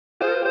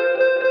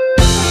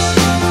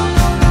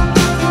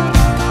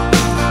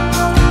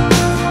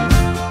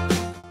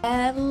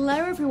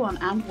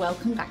and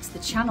welcome back to the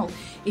channel.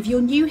 If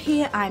you're new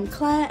here, I'm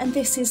Claire and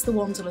this is the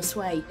Wanderlust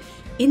Way.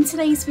 In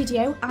today's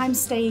video I'm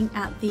staying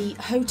at the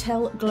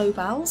Hotel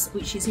Globals,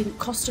 which is in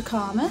Costa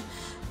Calma,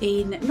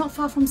 not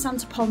far from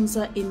Santa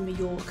Ponsa in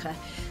Mallorca.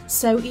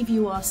 So if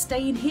you are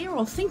staying here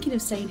or thinking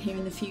of staying here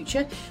in the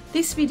future,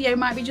 this video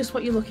might be just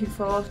what you're looking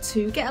for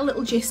to get a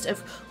little gist of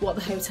what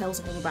the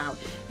hotel's all about.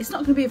 It's not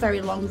going to be a very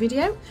long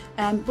video,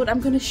 but I'm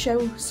going to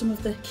show some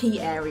of the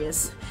key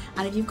areas.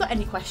 And if you've got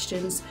any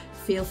questions,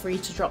 feel free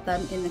to drop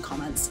them in the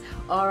comments.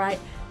 Alright,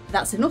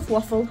 that's enough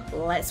waffle,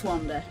 let's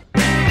wander.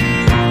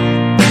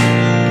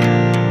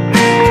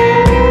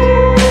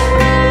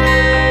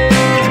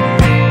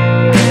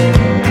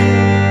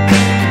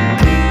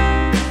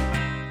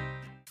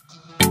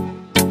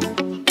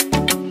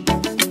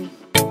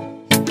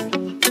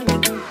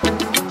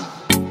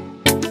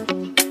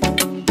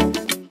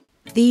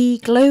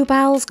 The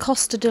Globals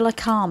Costa de la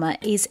Calma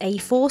is a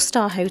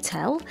 4-star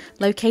hotel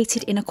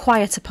located in a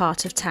quieter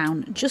part of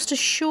town, just a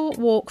short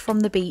walk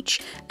from the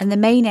beach and the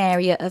main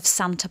area of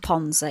Santa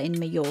Ponsa in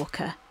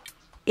Mallorca.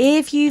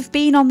 If you've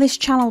been on this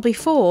channel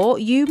before,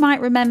 you might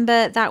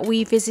remember that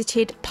we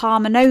visited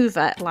Palma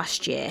Nova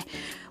last year.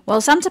 Well,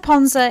 Santa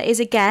Ponsa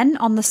is again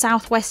on the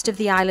southwest of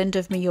the island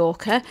of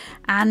Mallorca,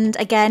 and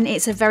again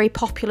it's a very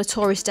popular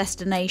tourist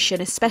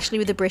destination, especially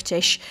with the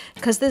British,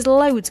 because there's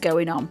loads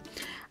going on.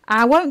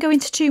 I won't go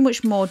into too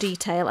much more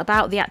detail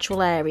about the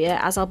actual area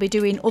as I'll be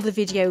doing other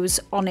videos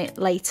on it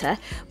later,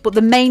 but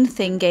the main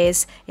thing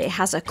is it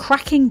has a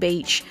cracking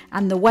beach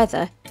and the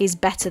weather is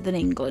better than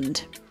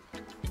England.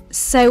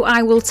 So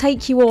I will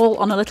take you all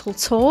on a little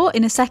tour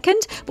in a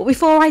second, but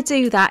before I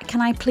do that, can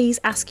I please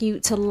ask you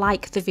to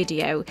like the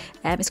video?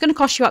 It's going to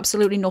cost you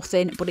absolutely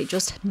nothing, but it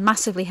just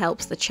massively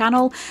helps the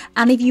channel.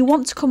 And if you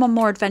want to come on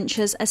more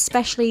adventures,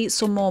 especially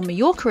some more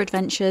Mallorca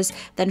adventures,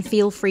 then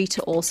feel free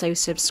to also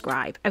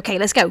subscribe. Okay,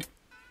 let's go.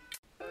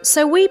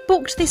 So we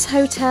booked this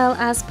hotel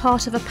as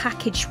part of a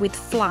package with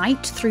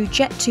flight through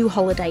Jet2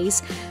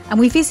 Holidays, and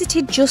we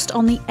visited just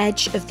on the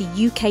edge of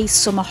the UK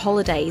summer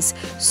holidays,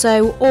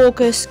 so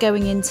August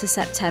going into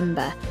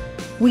September.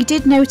 We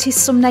did notice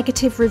some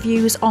negative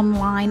reviews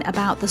online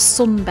about the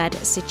sunbed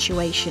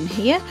situation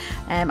here.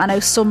 I know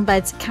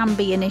sunbeds can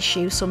be an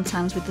issue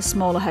sometimes with the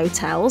smaller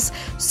hotels,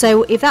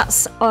 so if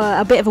that's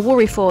a bit of a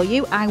worry for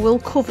you, I will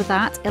cover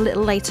that a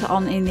little later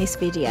on in this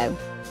video.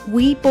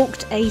 We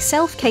booked a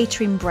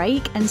self-catering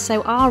break, and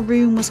so our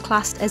room was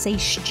classed as a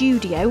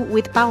studio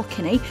with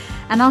balcony,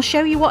 and I'll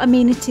show you what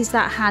amenities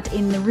that had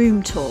in the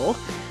room tour.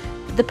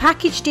 The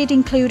package did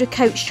include a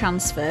coach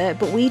transfer,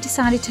 but we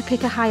decided to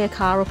pick a hire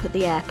car up at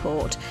the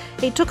airport.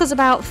 It took us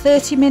about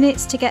 30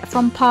 minutes to get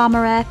from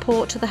Palma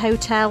Airport to the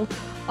hotel.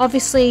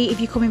 Obviously, if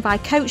you're coming by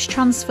coach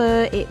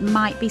transfer, it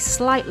might be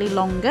slightly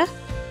longer.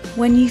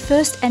 When you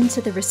first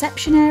enter the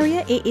reception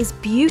area, it is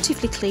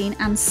beautifully clean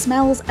and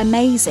smells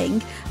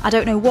amazing. I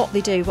don't know what they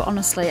do, but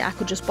honestly, I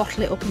could just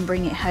bottle it up and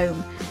bring it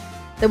home.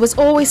 There was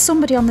always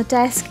somebody on the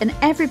desk, and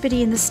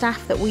everybody in the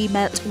staff that we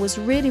met was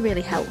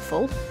really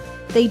helpful.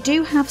 They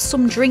do have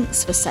some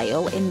drinks for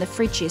sale in the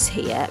fridges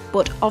here,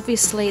 but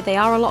obviously they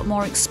are a lot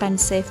more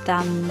expensive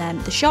than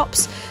the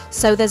shops.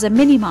 So there's a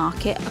mini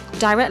market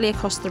directly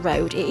across the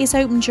road. It is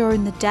open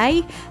during the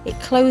day. It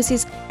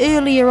closes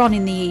earlier on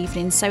in the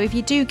evening, so if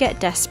you do get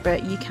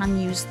desperate, you can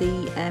use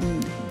the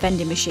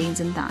vending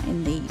machines and that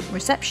in the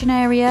reception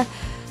area.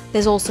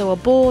 There's also a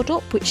board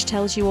up which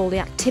tells you all the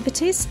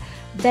activities.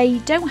 They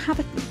don't have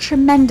a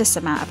tremendous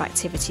amount of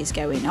activities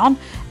going on,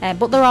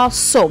 but there are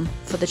some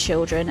for the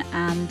children,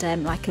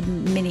 and like a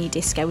mini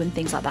disco and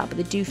things like that, but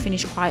they do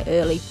finish quite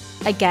early.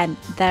 Again,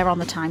 they're on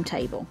the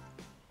timetable.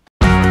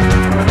 We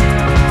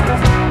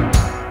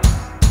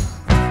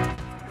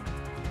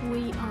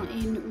are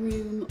in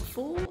room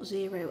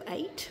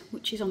 408,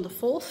 which is on the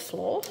 4th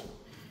floor.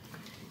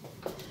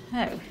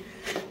 Oh,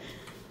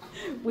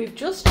 we've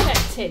just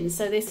checked in,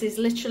 so this is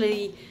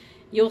literally,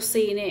 you're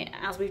seeing it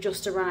as we've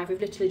just arrived.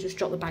 We've literally just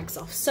dropped the bags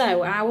off.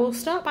 So I will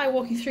start by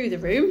walking through the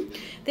room.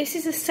 This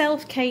is a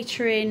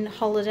self-catering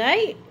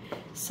holiday,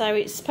 so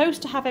it's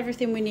supposed to have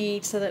everything we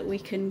need so that we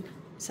can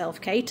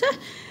self-cater.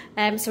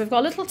 So we've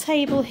got a little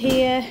table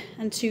here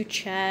and 2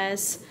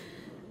 chairs.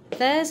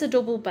 There's a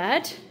double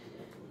bed.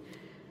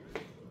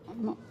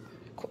 Not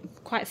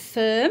quite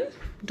firm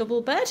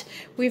double bed.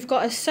 We've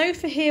got a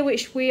sofa here,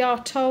 which we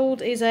are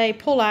told is a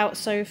pull-out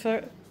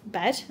sofa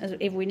bed,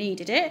 if we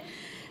needed it.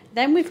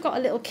 Then we've got a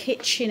little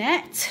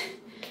kitchenette.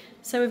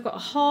 So we've got a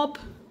hob,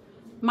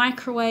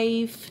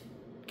 microwave,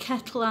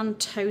 kettle and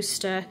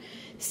toaster,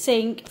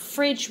 sink,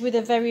 fridge with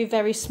a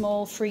very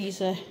small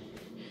freezer.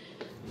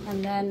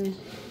 And then,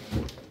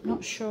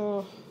 not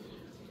sure,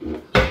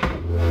 we've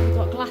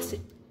got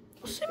glasses.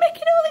 What's it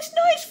making all this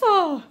noise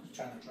for?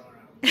 Trying the drawer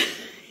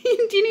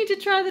out. Do you need to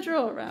try the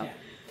drawer out?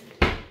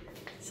 Yeah.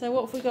 So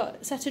what have we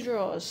got? A set of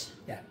drawers?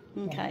 Yeah.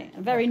 Okay,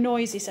 a very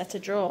noisy set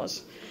of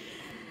drawers.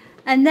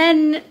 And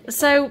then,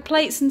 so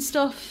plates and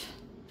stuff,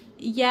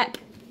 yep.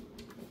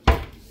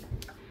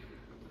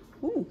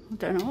 Ooh, I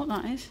don't know what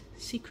that is.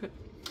 Secret.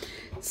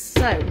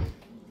 So,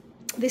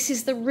 this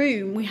is the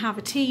room. We have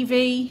a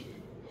TV,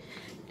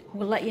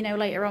 We'll let you know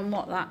later on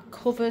what that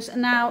covers.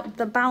 And now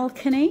the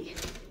balcony,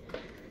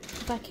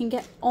 if I can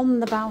get on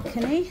the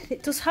balcony,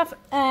 it does have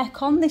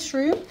aircon, this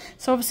room.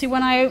 So obviously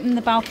when I open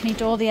the balcony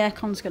door, the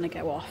aircon's going to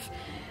go off.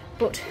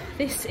 But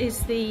this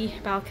is the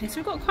balcony. So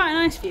we've got quite a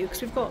nice view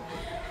because we've got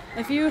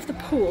a view of the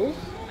pool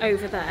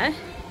over there.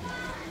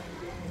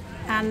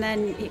 And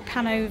then you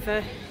pan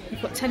over,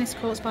 you've got tennis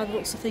courts by the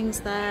looks of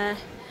things there.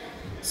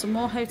 Some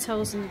more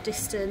hotels in the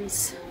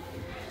distance.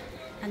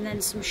 And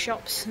then some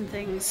shops and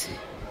things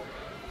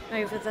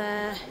over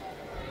there.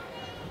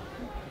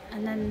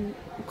 And then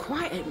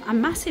quite a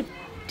massive,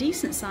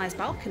 decent sized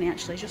balcony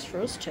actually, just for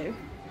us two.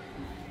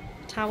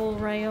 Towel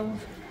rail.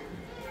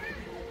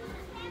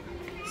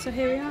 So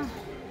here we are.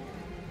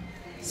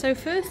 So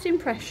first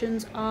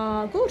impressions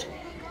are good.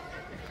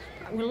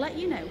 We'll let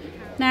you know.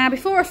 Now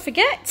before I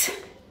forget,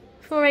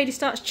 before Adi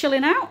starts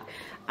chilling out,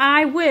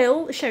 I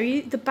will show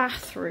you the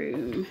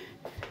bathroom.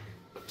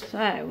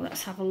 So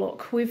let's have a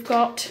look. We've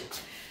got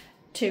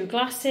 2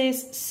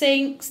 glasses,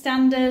 sink,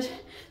 standard.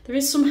 There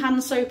is some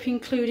hand soap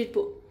included,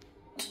 but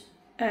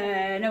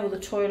no other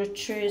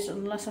toiletries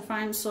unless I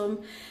find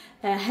some.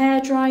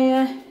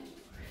 Hairdryer,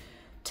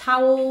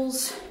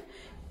 towels,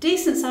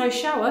 decent sized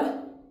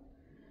shower.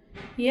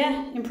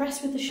 Yeah,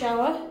 impressed with the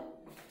shower.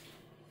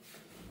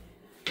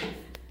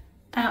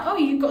 Oh,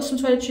 you've got some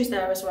toiletries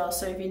there as well,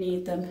 so if you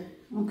need them.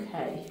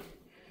 Okay.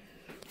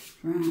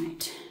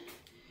 Right.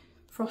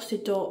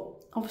 Frosted door.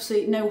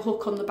 Obviously no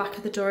hook on the back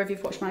of the door. If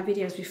you've watched my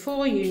videos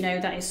before, you know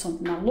that is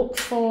something I look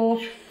for.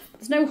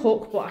 There's no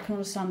hook, but I can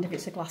understand if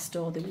it's a glass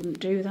door, they wouldn't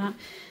do that.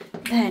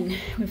 Then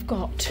we've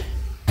got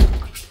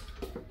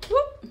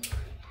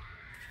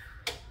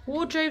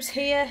wardrobes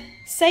here.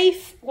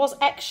 Safe was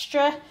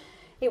extra.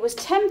 It was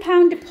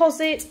 £10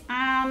 deposit,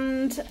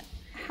 and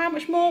how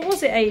much more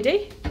was it,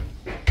 Adi?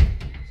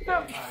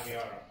 About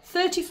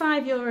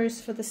 35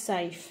 euros for the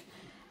safe.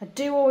 I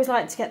do always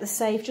like to get the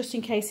safe just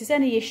in case there's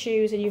any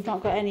issues and you've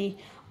not got any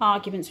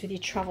arguments with your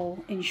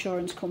travel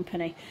insurance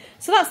company.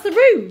 So that's the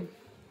room.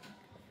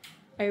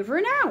 Over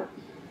and out.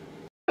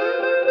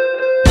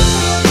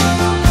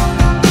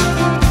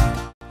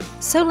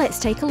 So let's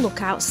take a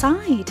look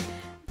outside.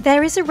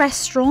 There is a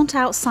restaurant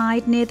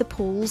outside near the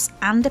pools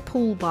and a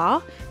pool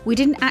bar. We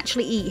didn't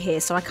actually eat here,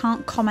 so I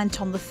can't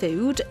comment on the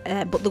food,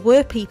 but there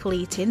were people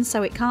eating,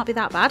 so it can't be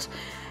that bad.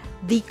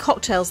 The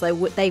cocktails, though,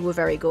 they were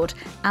very good,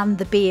 and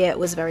the beer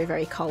was very,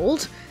 very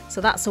cold, so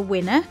that's a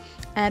winner.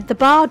 The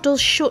bar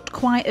does shut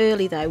quite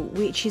early, though,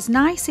 which is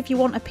nice if you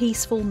want a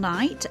peaceful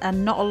night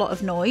and not a lot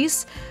of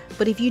noise,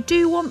 but if you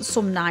do want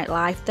some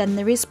nightlife, then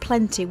there is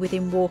plenty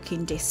within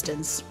walking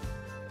distance.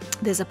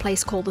 There's a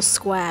place called the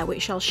Square,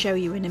 which I'll show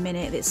you in a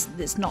minute.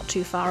 It's not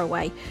too far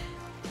away.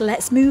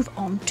 Let's move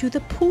on to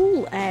the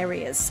pool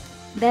areas.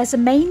 There's a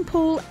main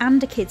pool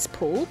and a kids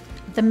pool.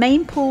 The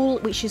main pool,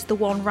 which is the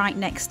one right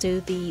next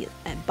to the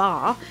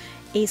bar,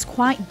 is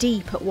quite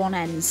deep at one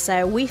end,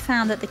 so we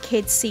found that the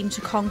kids seemed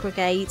to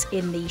congregate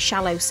in the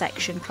shallow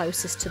section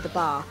closest to the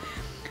bar.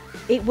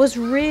 It was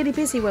really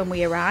busy when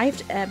we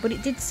arrived, but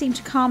it did seem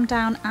to calm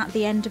down at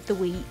the end of the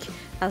week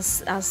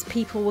as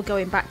people were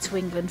going back to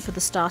England for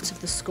the start of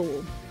the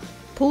school.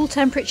 Pool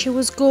temperature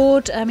was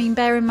good. I mean,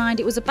 bear in mind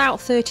it was about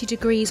 30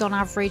 degrees on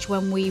average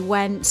when we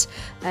went,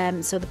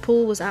 so the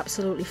pool was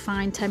absolutely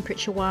fine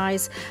temperature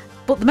wise.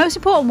 But the most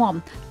important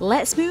one,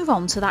 let's move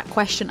on to that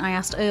question I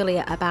asked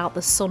earlier about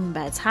the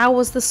sunbeds. How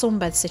was the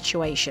sunbed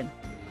situation?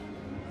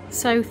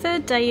 So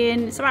third day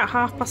in, it's about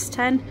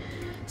 10:30.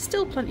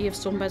 Still plenty of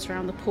sunbeds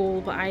around the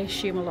pool, but I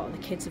assume a lot of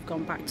the kids have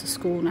gone back to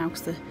school now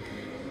because the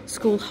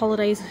school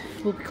holidays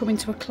will be coming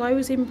to a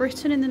close in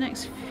Britain in the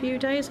next few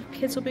days.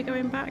 Kids will be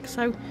going back,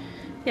 so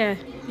yeah,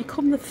 you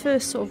come the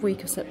first sort of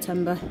week of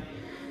September,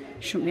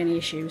 shouldn't be any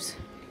issues.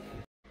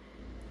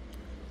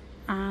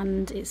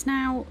 And it's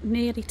now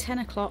nearly 10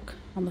 o'clock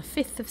on the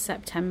 5th of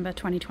September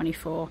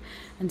 2024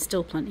 and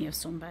still plenty of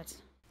sunbeds.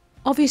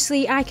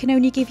 Obviously I can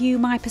only give you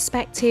my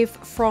perspective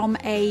from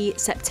a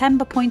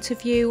September point of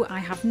view. I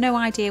have no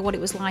idea what it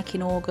was like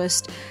in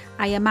August.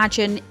 I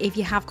imagine if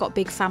you have got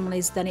big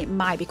families then it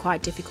might be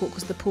quite difficult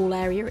because the pool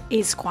area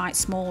is quite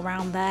small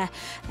around there.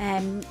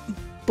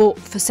 But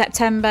for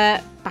September,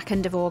 back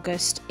end of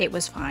August, it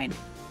was fine.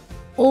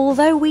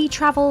 Although we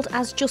travelled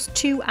as just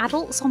 2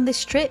 adults on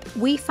this trip,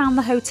 we found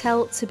the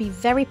hotel to be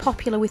very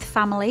popular with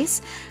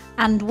families,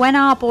 and when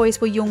our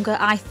boys were younger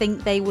I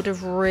think they would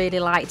have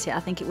really liked it. I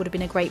think it would have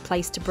been a great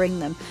place to bring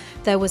them.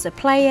 There was a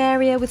play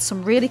area with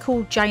some really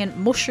cool giant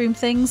mushroom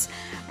things,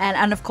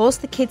 and of course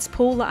the kids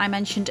pool that I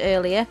mentioned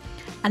earlier,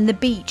 and the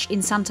beach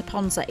in Santa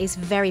Ponsa is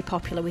very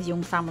popular with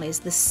young families.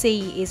 The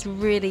sea is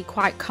really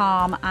quite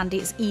calm and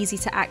it's easy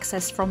to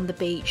access from the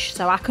beach,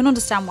 so I can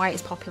understand why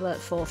it's popular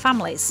for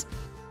families.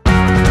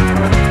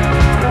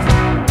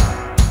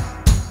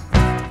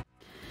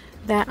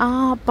 There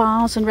are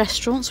bars and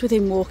restaurants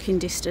within walking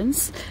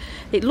distance.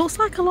 It looks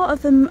like a lot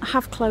of them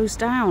have closed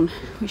down,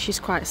 which is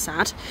quite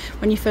sad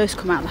when you first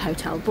come out of the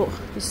hotel, but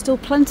there's still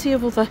plenty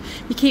of other,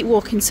 you keep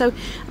walking. So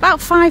about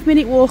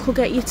 5-minute walk will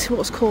get you to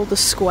what's called the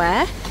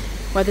Square,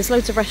 where there's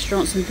loads of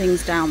restaurants and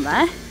things down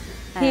there.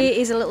 Here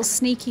is a little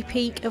sneaky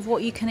peek of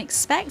what you can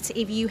expect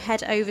if you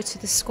head over to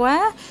the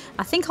square.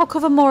 I think I'll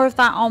cover more of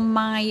that on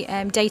my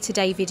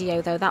day-to-day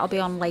video though, that'll be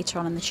on later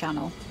on in the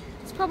channel.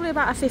 It's probably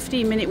about a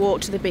 15-minute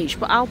walk to the beach,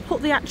 but I'll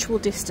put the actual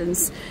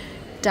distance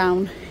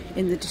down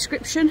in the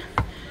description.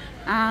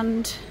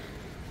 And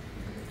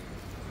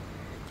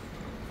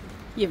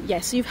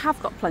yes, you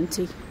have got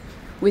plenty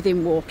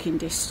within walking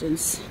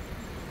distance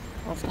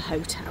of the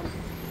hotel.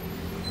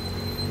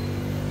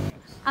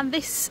 And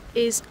this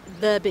is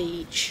the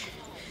beach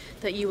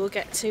that you will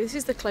get to. This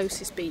is the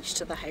closest beach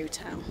to the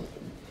hotel.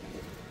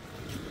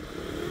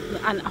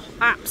 And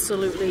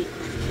absolutely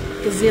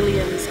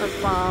gazillions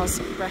of bars,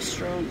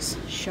 restaurants,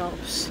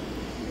 shops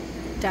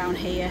down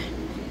here.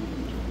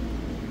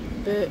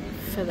 But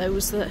for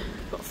those that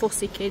have got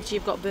fussy kids,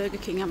 you've got Burger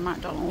King and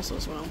McDonald's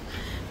as well.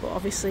 But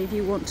obviously if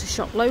you want to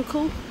shop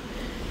local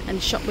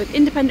and shop with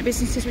independent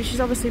businesses, which is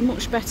obviously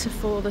much better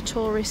for the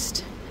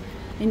tourist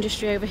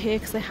industry over here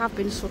because they have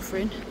been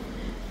suffering,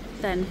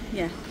 then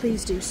yeah,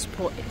 please do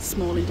support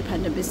small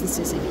independent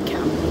businesses if you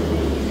can.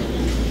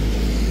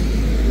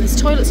 And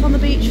there's toilets on the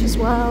beach as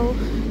well,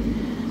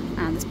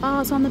 and there's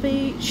bars on the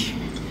beach.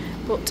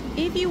 But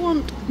if you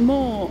want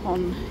more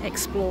on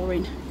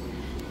exploring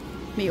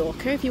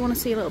Mallorca, if you want to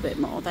see a little bit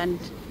more, then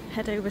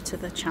head over to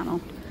the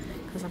channel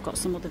because I've got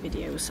some other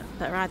videos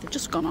that are either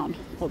just gone on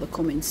or they're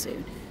coming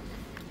soon.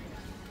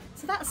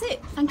 So that's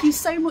it. Thank you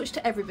so much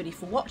to everybody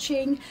for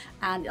watching,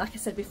 and like I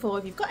said before,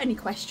 if you've got any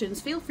questions,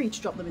 feel free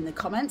to drop them in the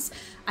comments.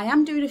 I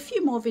am doing a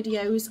few more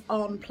videos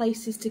on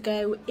places to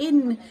go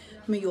in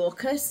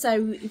Mallorca,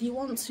 so if you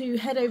want to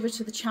head over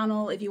to the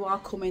channel, if you are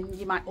coming,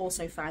 you might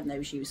also find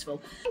those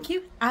useful. Thank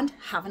you and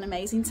have an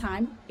amazing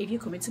time if you're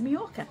coming to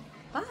Mallorca.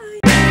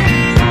 Bye!